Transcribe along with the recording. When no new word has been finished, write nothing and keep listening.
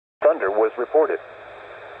thunder was reported.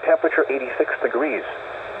 Temperature 86 degrees.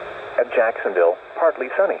 At Jacksonville, partly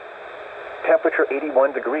sunny. Temperature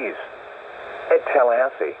 81 degrees. At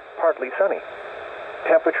Tallahassee, partly sunny.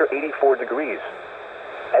 Temperature 84 degrees.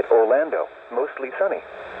 At Orlando, mostly sunny.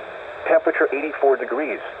 Temperature 84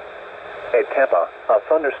 degrees. At Tampa, a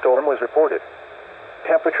thunderstorm was reported.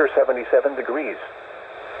 Temperature 77 degrees.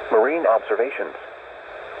 Marine observations.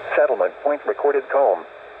 Settlement Point recorded calm.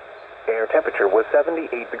 Air temperature was 78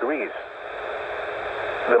 degrees.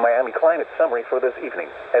 The Miami climate summary for this evening,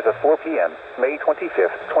 as of 4 p.m., May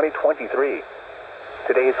 25th, 2023.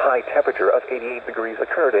 Today's high temperature of 88 degrees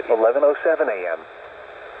occurred at 11:07 a.m.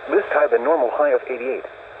 This tied the normal high of 88.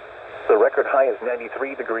 The record high is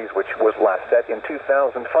 93 degrees, which was last set in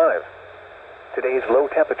 2005. Today's low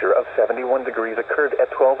temperature of 71 degrees occurred at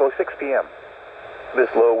 12:06 p.m. This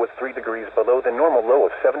low was 3 degrees below the normal low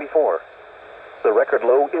of 74. The record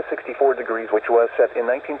low is 64 degrees, which was set in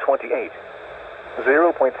 1928.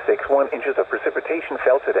 0.61 inches of precipitation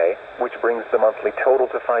fell today, which brings the monthly total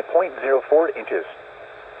to 5.04 inches.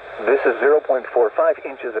 This is 0.45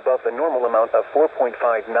 inches above the normal amount of 4.59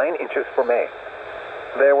 inches for May.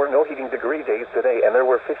 There were no heating degree days today, and there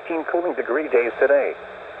were 15 cooling degree days today.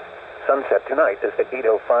 Sunset tonight is at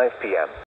 8:05 p.m.